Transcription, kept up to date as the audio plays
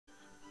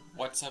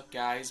What's up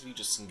guys, we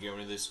just getting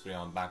into this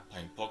video. I'm back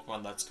playing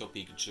Pokemon Let's Go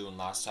Pikachu, and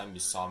last time you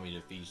saw me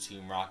defeat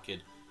Team Rocket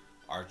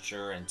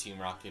Archer and Team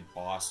Rocket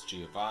boss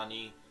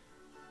Giovanni.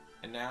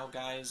 And now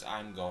guys,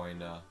 I'm going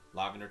to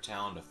Lavender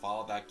Town to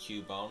follow that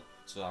Cubone.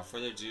 So without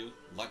further ado,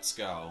 let's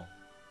go.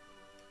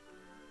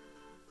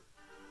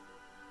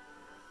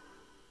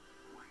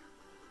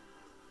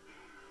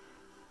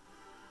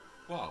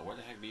 Whoa, where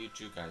the heck did you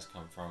two guys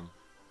come from?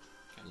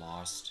 Get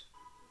lost.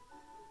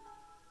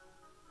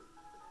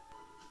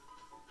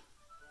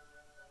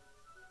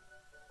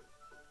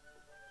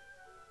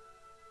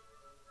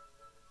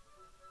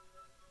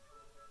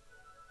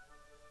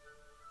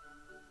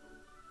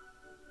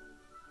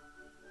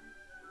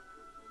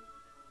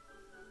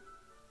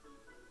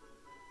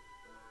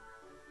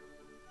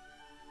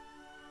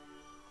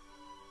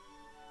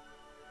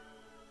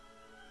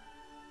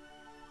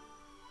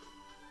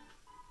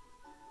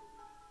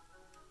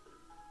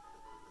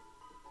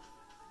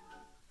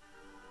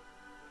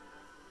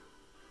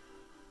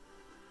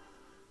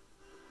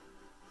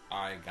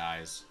 Alright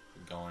guys,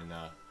 we're going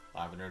to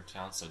Lavender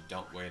Town, so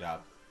don't wait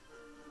up.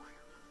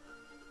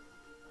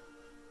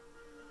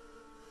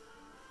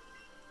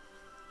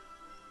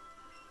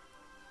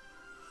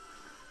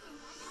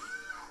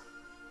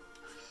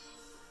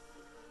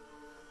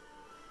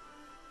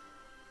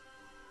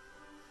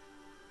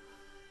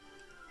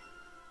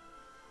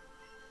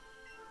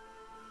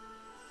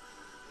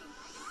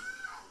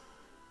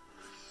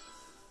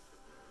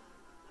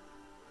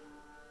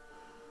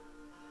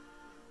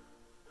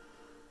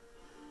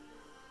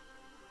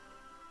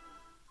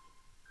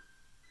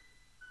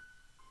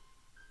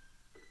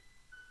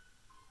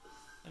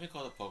 Let me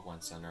call the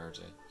Pokemon Center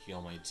to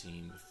heal my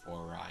team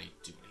before I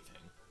do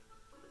anything.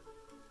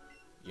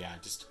 Yeah,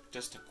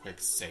 just a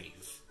quick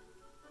save.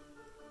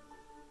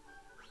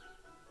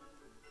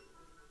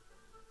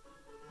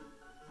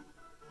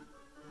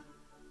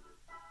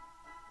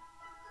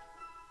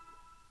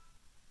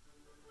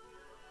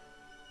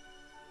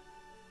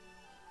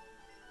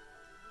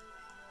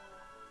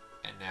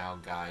 And now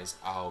guys,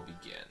 I'll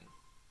begin.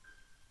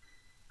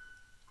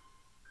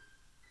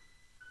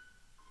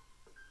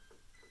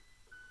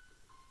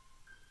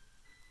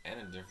 And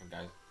a different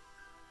guy.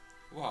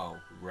 Whoa,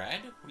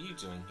 Red? What are you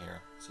doing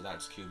here? So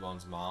that's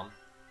Cubone's mom?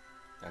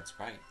 That's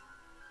right.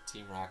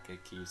 Team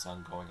Rocket keeps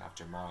on going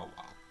after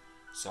Marowak,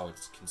 so it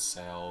can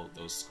sell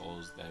those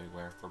skulls they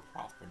wear for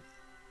profit.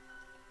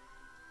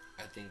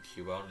 I think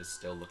Cubone is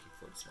still looking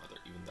for his mother,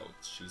 even though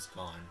she's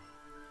gone.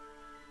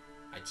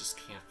 I just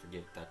can't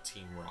forget that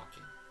Team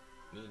Rocket.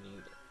 Me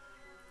neither.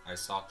 I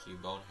saw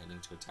Cubone heading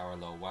to a tower a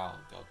little while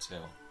ago,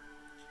 too.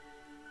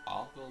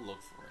 I'll go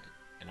look for it,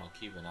 and I'll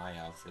keep an eye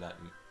out for that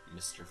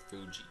Mr.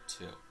 Fuji,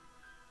 too.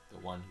 The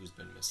one who's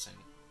been missing.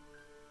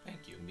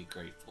 Thank you, and be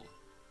grateful.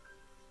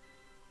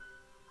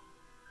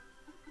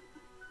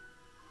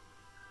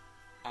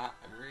 I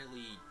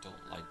really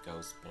don't like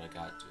ghosts, but I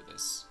gotta do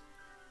this.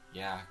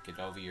 Yeah, get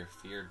over your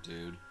fear,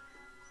 dude.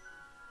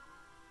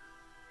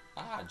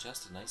 Ah,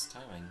 just a nice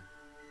timing.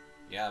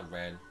 Yeah,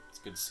 Red, it's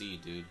good to see you,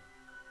 dude.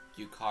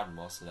 You caught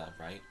most of that,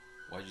 right?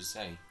 What'd you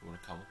say? You wanna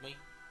come with me?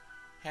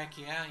 Heck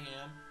yeah,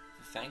 I am.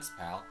 Thanks,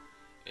 pal.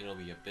 It'll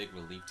be a big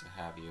relief to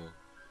have you.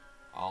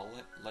 I'll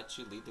let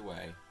you lead the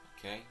way,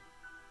 okay?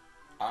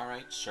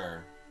 Alright,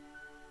 sure.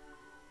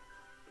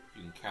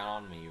 You can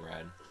count on me,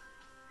 Red.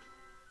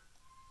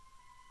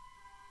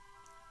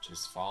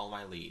 Just follow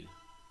my lead.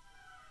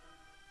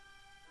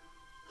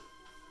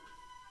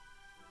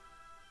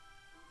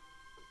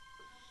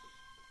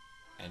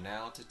 And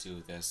now to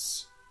do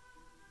this.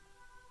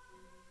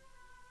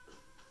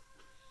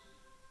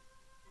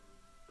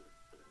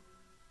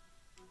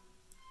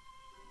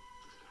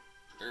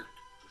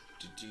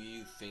 Do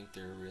you think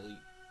there really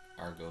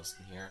are ghosts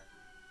in here?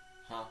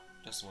 Huh?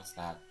 Just what's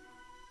that?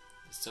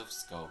 The Sylph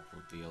Scope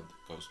revealed the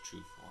ghost's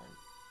true form.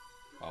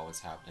 Wow, what's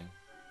happening?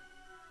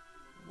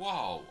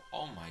 Whoa!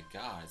 Oh my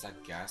god, is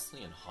that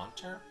Ghastly and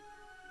Haunter?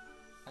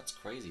 That's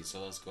crazy, so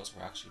those ghosts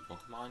were actually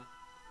Pokemon?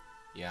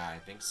 Yeah, I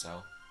think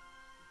so.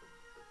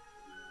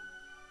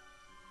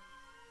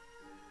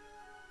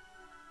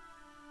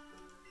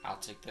 I'll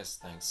take this,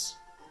 thanks.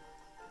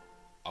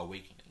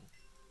 Awakening.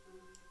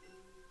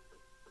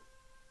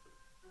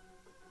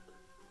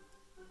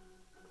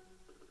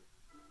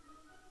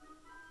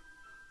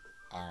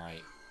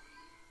 Alright.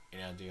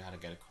 Any idea how to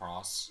get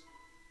across?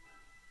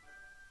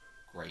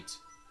 Great.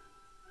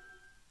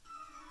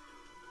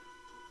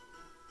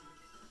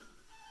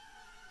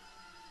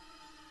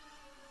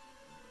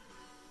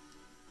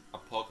 A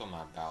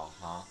Pokemon battle,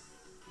 huh?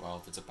 Well,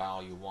 if it's a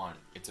battle you want,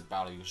 it's a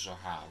battle you shall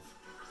have.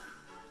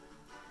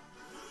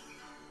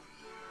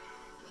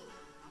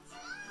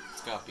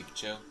 Let's go,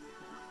 Pikachu.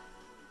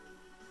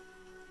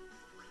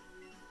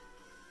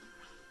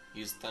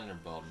 Use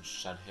Thunderbolt and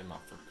shut him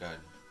up for good.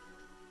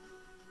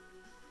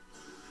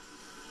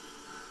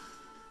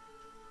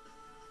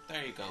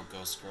 There you go,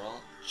 Ghost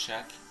Girl.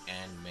 Check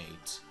and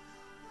mate.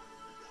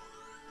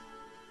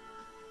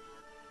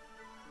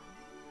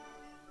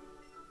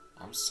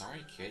 I'm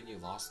sorry, kid. You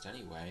lost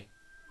anyway.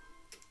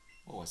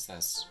 Oh, what's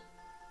this?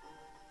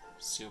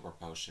 Super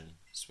potion.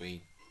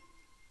 Sweet.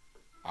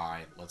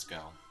 Alright, let's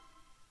go.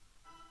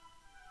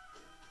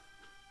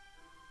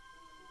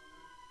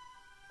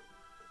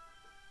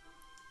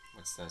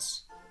 What's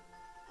this?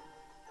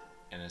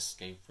 An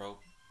escape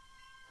rope?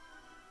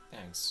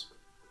 Thanks.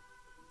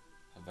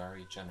 How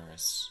very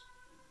generous.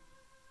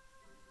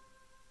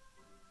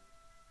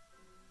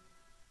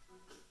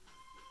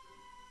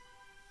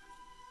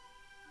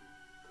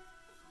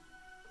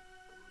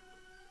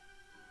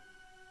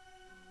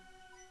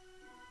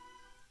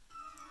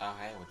 Oh,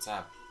 hey, what's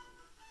up?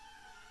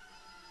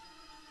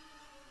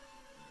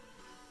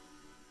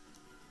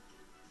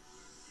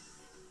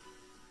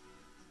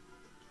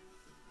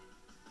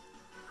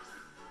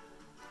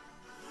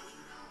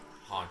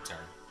 Haunter.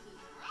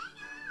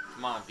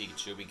 Come on,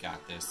 Pikachu, we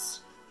got this.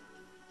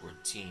 We're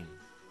a team,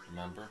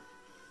 remember?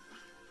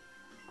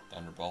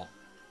 Thunderbolt.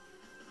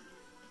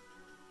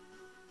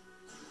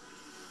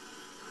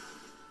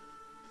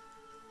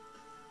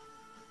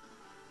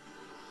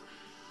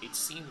 It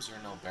seems you're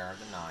no better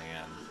than I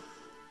am.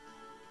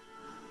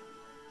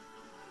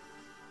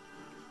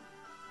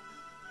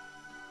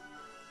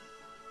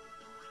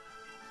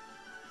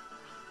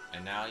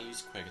 And now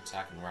use Quick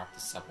Attack and wrap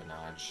this up a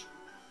notch.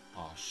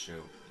 Oh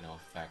shoot, no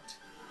effect.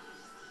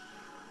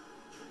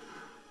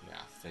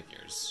 Yeah,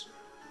 figures.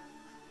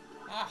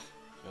 Ah,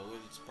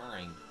 it's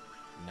burning.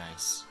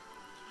 Nice.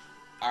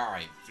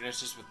 Alright, finish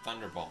this with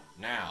Thunderbolt.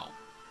 Now!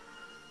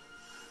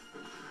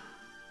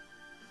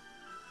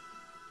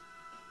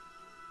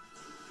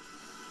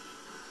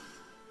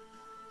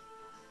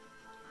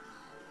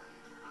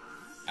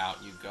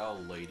 Out you go,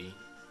 lady.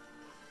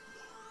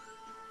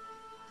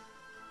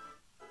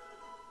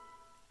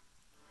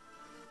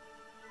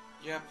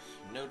 Yep,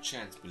 no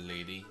chance,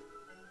 milady.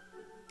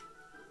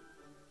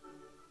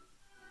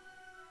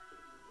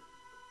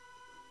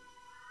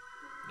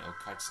 No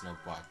cuts, no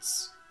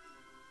buts.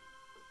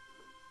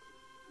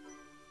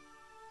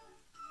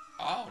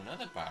 Oh,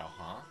 another battle,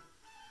 huh?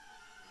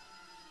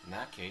 In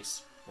that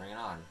case, bring it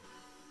on.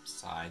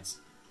 Besides,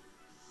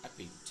 I've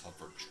beaten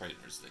tougher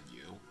trainers than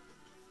you.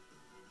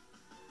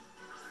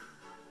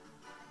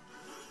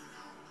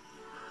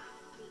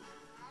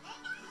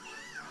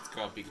 Let's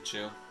go,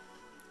 Pikachu.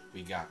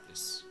 We got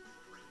this.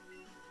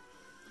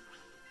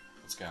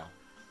 Let's go.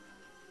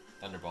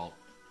 Thunderbolt.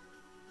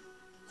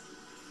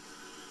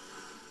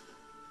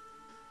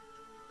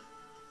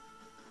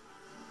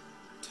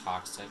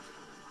 Toxic.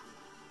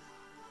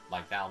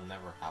 Like that'll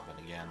never happen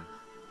again.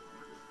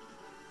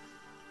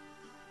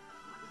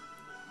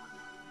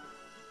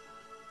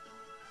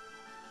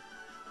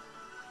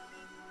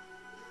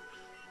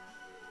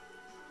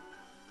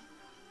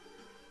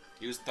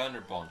 Use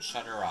Thunderbolt and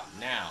shut her up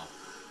now.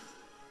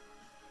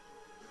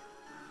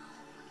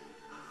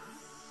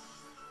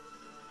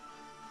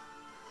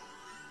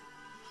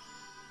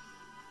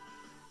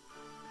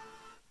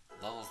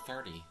 Level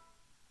 30.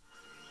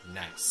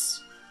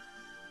 Nice.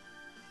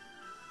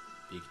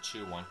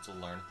 Pikachu wants to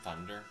learn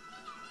Thunder.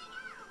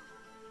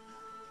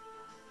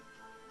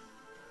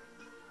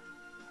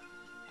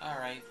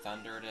 Alright,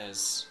 Thunder it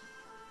is.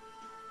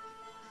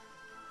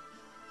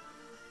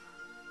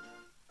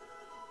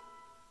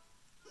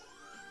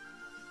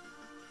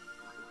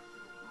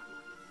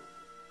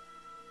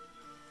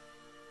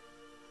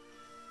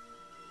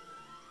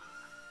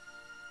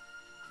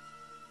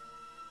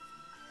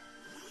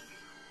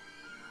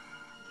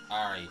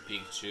 Alright,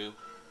 Pikachu,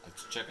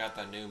 let's check out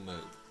that new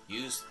move.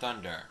 Use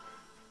Thunder.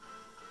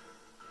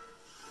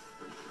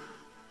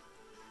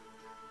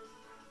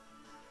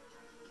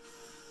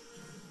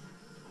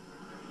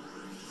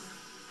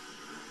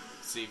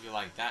 See if you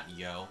like that,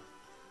 yo.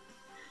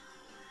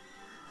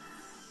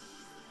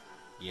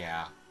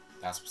 Yeah,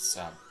 that's what's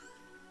up.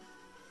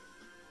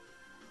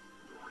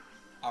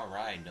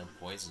 Alright, no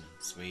poison.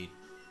 Sweet.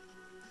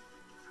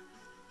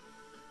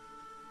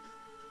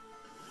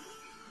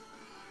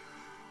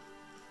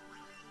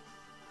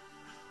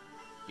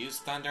 Use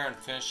Thunder and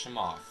finish him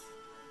off.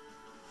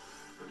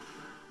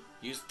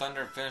 Use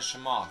Thunder and finish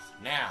him off.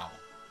 Now!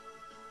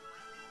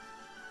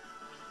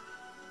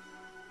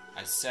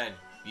 I said,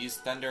 use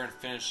Thunder and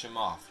finish him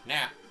off.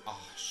 Now! Oh,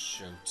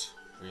 shoot.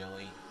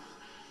 Really?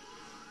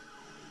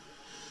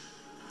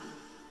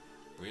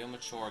 Real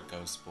mature,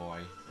 Ghost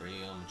Boy.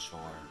 Real mature.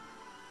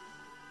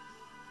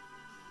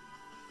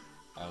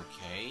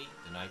 Okay,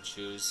 then I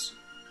choose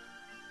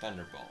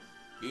Thunderbolt.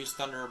 Use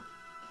Thunderbolt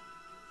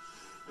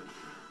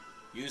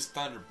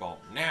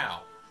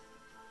now!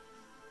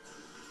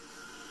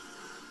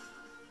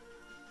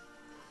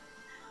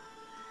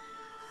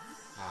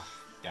 Ah,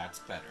 that's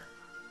better.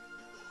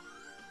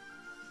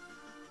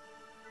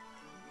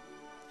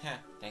 Heh,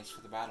 thanks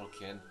for the battle,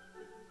 kid.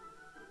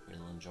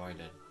 Really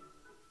enjoyed it.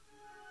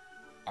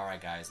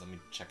 Alright guys, let me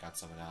check out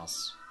something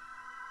else.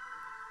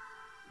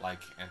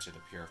 Like, enter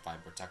the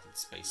purified protected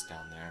space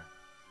down there.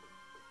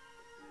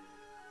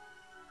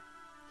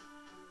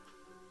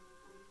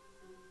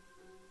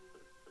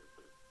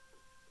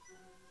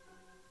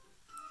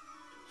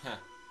 Huh,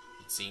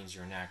 it seems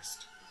you're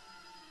next.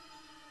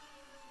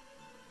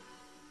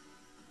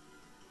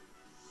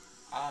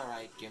 Alright,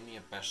 Alright, give me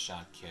a best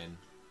shot, kid.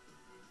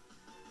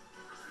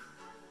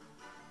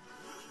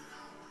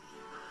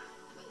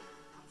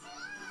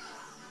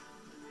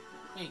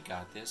 We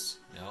got this.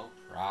 No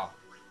problem.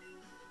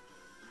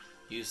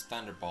 Use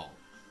Thunderbolt.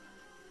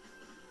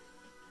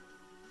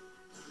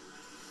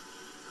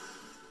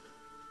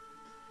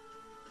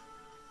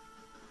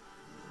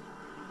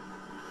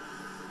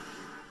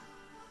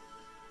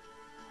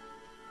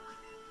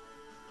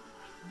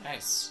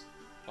 Nice.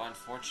 But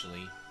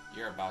unfortunately,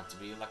 you're about to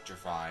be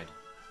electrified.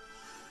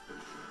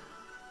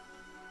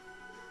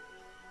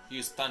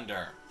 Use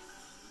Thunder.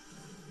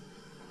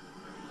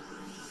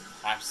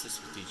 Perhaps this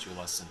will teach you a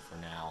lesson for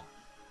now.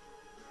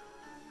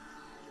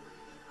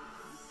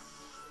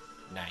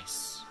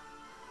 Nice.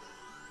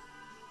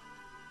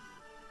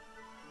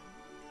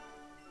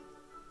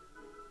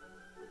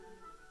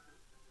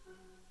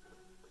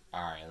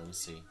 Alright, let me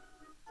see.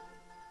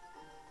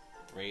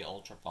 3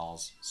 Ultra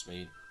Balls.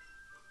 Sweet.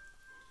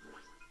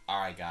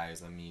 Alright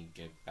guys, let me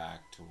get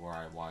back to where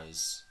I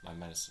was. My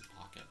medicine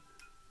pocket.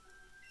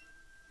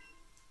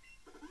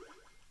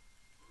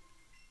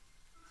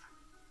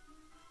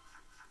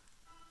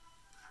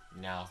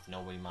 Now, if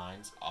nobody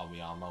minds, I'll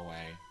be on my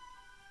way.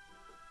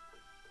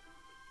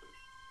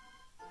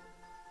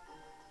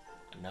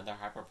 Another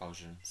hyper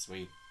potion.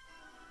 Sweet.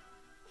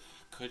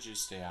 Could you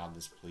stay out of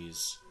this,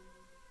 please?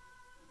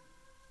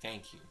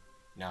 Thank you.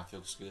 Now, if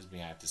you'll excuse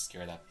me, I have to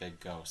scare that big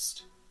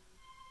ghost.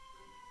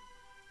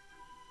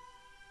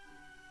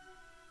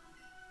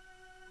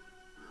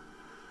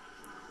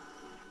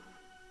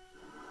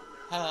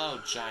 Hello,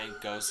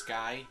 giant ghost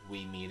guy.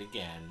 We meet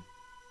again.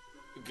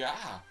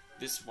 Gah!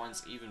 This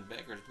one's even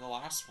bigger than the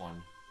last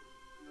one.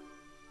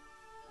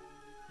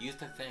 Use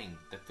the thing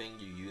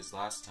you used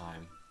last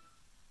time.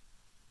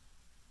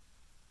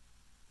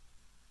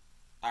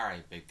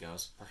 Alright, big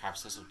ghost.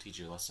 Perhaps this will teach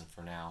you a lesson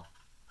for now.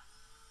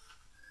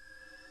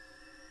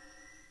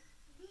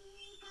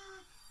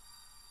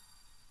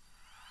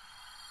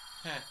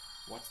 Heh,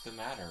 what's the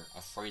matter?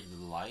 Afraid of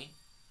the light?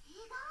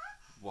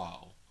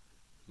 Whoa.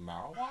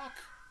 Marowak?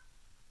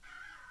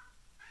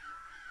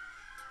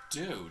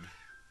 Dude.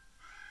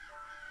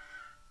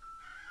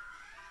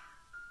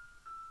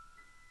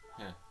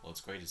 Well,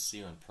 it's great to see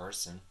you in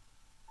person.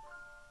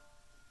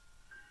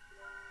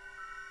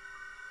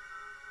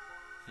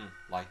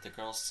 Like the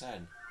girl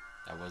said,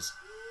 I was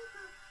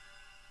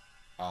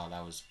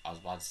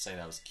about to say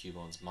that was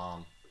Cubone's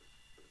mom.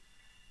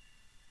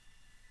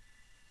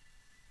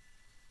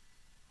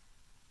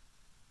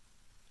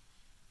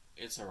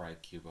 It's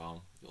alright,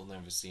 Cubone. You'll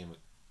never see him.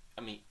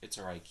 I mean, it's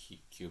alright,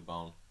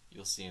 Cubone.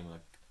 You'll see him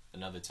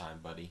another time,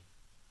 buddy.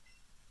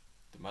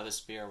 The mother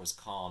spirit was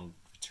calmed,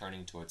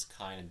 returning to its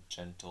kind and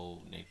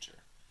gentle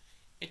nature.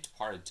 It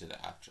departed to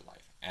the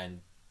afterlife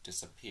and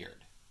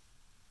disappeared.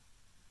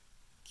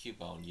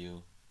 Cubone,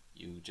 you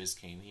just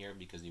came here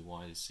because you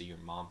wanted to see your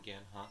mom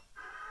again, huh?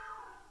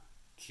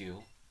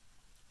 Q,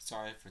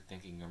 sorry for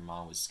thinking your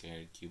mom was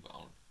scared,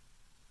 Cubone.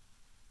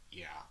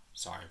 Yeah,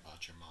 sorry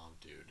about your mom,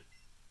 dude.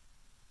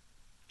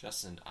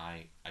 Justin,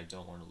 I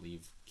don't want to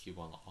leave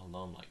Cubone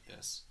alone like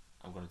this.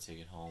 I'm going to take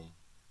it home.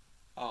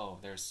 Oh,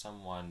 there's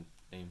someone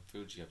named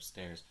Fuji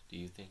upstairs. Do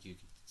you think you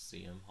could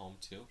see him home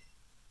too?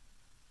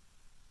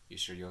 You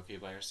sure you're okay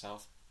by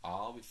yourself?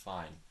 I'll be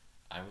fine.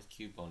 I'm with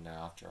Cubone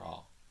now after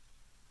all.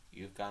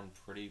 You've gotten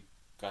pretty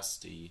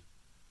gutsy,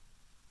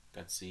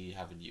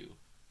 haven't you?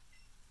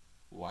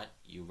 What?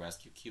 You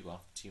rescued Cubone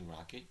from Team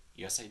Rocket?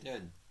 Yes, I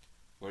did.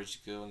 Where did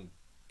you go and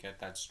get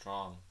that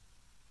strong?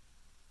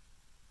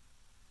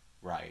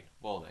 Right.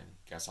 Well then,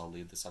 guess I'll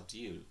leave this up to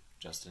you,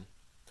 Justin.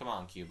 Come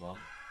on, Cubone.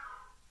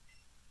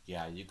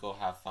 Yeah, you go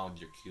have fun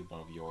with your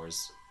Cubone of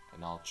yours,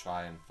 and I'll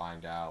try and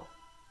find out.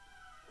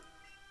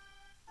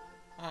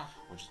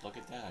 Would you look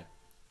at that?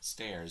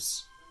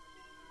 Stairs.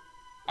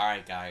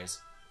 Alright,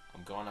 guys.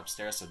 I'm going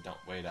upstairs, so don't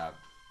wait up.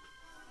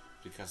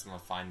 Because I'm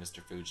gonna find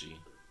Mr. Fuji,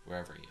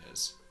 wherever he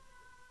is.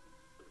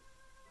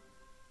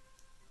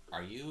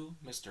 Are you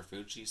Mr.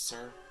 Fuji,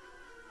 sir?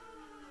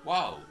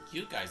 Whoa,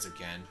 you guys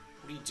again.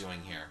 What are you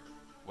doing here?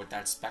 With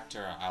that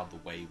specter out of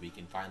the way, we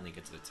can finally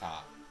get to the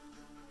top.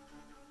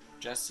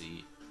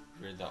 Jesse,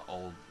 you're the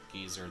old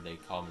geezer they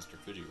call Mr.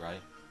 Fuji,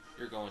 right?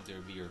 You're going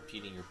to be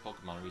repeating your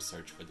Pokemon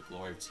research for the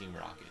glory of Team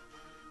Rocket.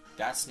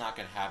 That's not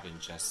gonna happen,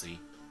 Jesse.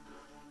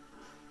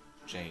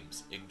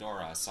 James,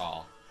 ignore us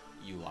all.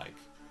 You like.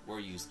 We're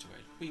used to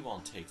it. We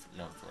won't take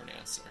no for an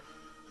answer.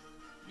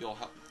 You'll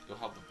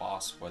help the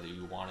boss whether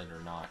you want it or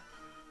not.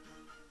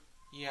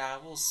 Yeah,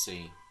 we'll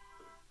see.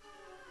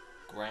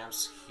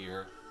 Gramps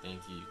here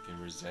think you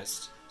can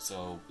resist,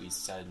 so we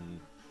set him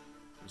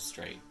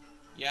straight.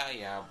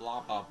 Yeah,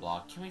 blah blah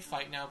blah. Can we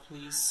fight now,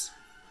 please?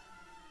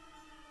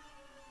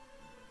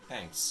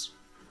 Thanks.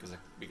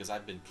 Because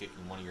I've been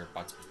kicking one of your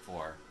butts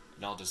before,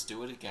 and I'll just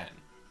do it again.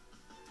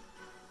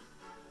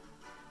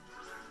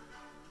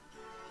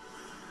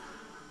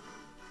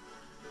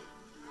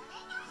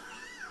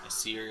 I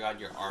see you got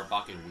your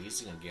Arbok and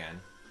Wheezing again,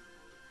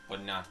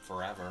 but not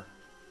forever.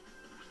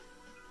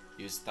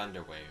 Use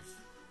Thunder Wave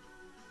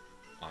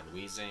on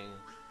Wheezing.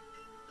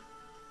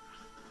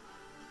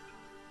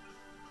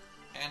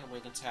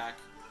 wing attack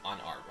on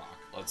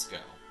Arbok. Let's go.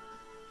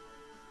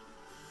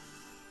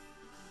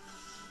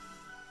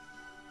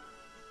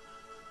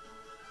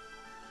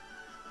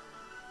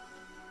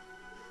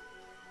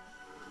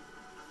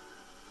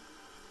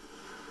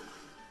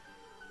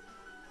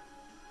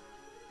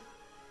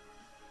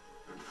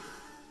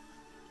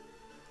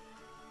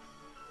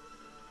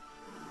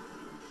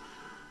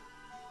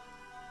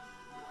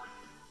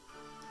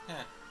 Heh,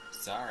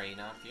 sorry,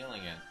 not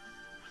feeling it.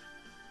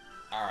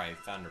 Alright,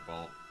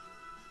 Thunderbolt.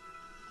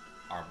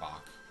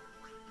 Arbok.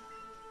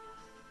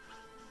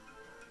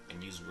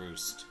 And use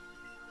Roost.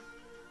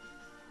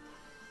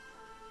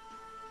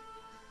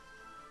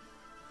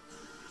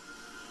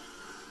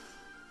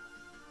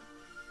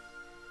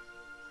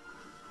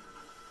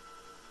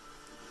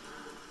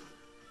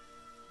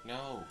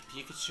 No,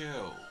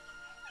 Pikachu!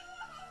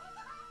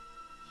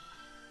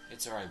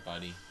 It's alright,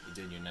 buddy. You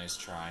did your nice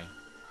try.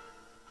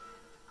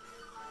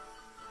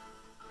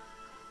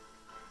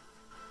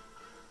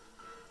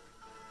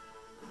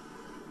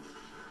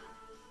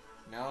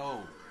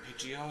 No,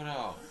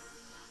 Pidgeotto!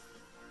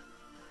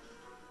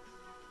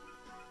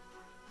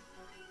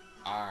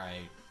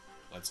 Alright,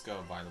 let's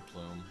go,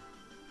 Vileplume.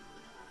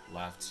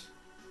 Left.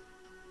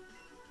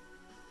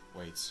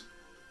 Wait.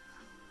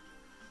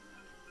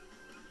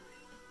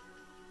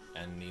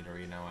 And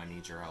Nidorino, I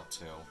need your help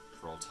too,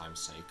 for old time's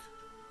sake.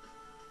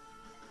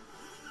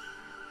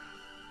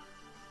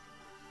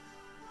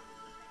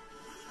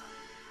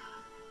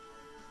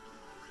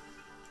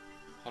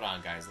 Hold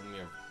on, guys, let me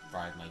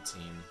revive my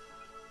team.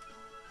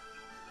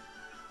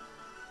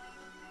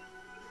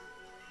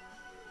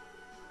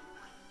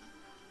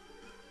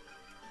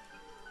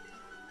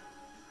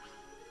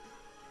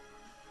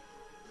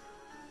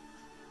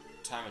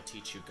 Time to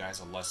teach you guys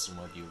a lesson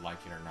whether you like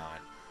it or not.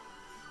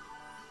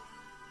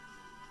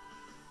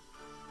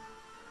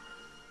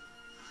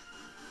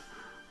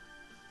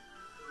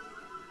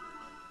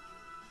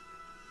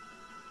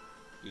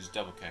 Use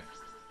double kick.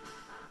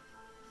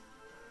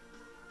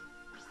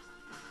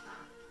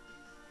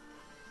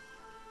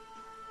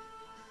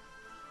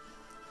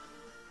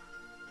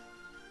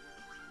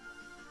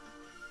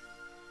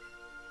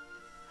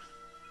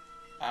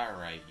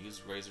 Alright,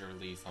 use Razor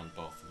Leaf on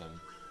both of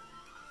them.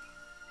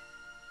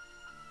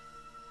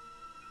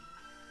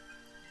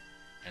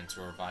 And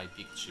to revive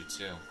Pikachu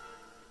too.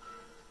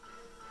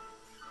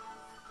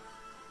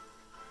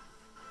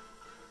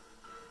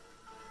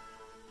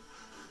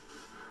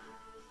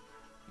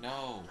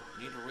 No,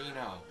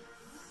 Nidorino.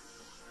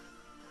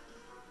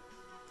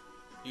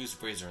 Use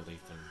Razor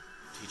Leaf and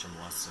teach him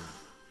a lesson.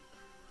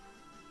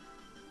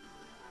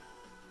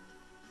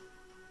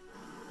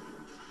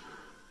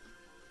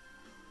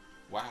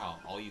 Wow,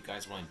 all you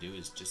guys want to do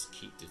is just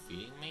keep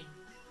defeating me?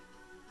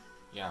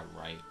 Yeah,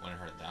 right. When I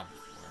heard that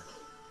before.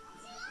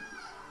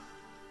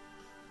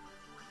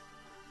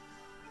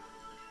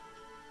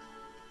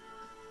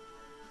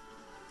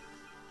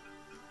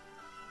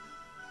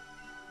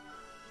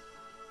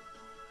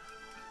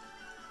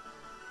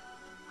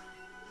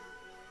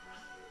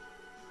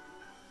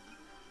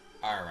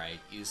 Alright,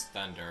 use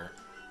Thunder.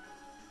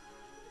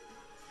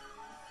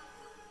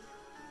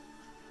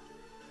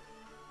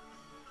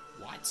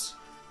 What?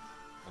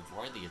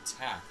 Avoid the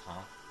attack,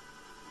 huh?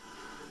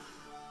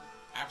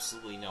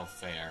 Absolutely no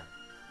fair.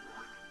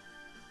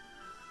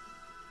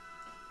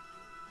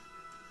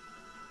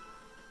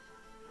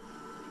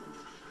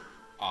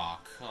 Aw,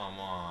 come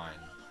on.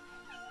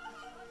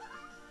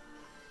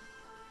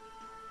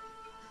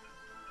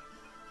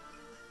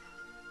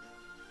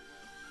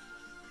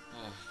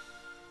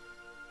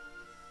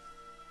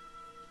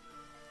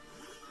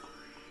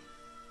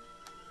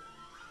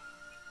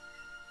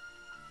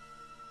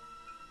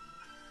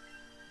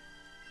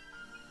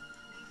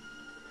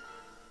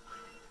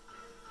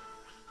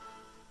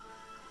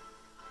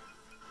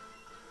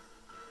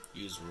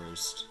 Use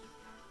Roost.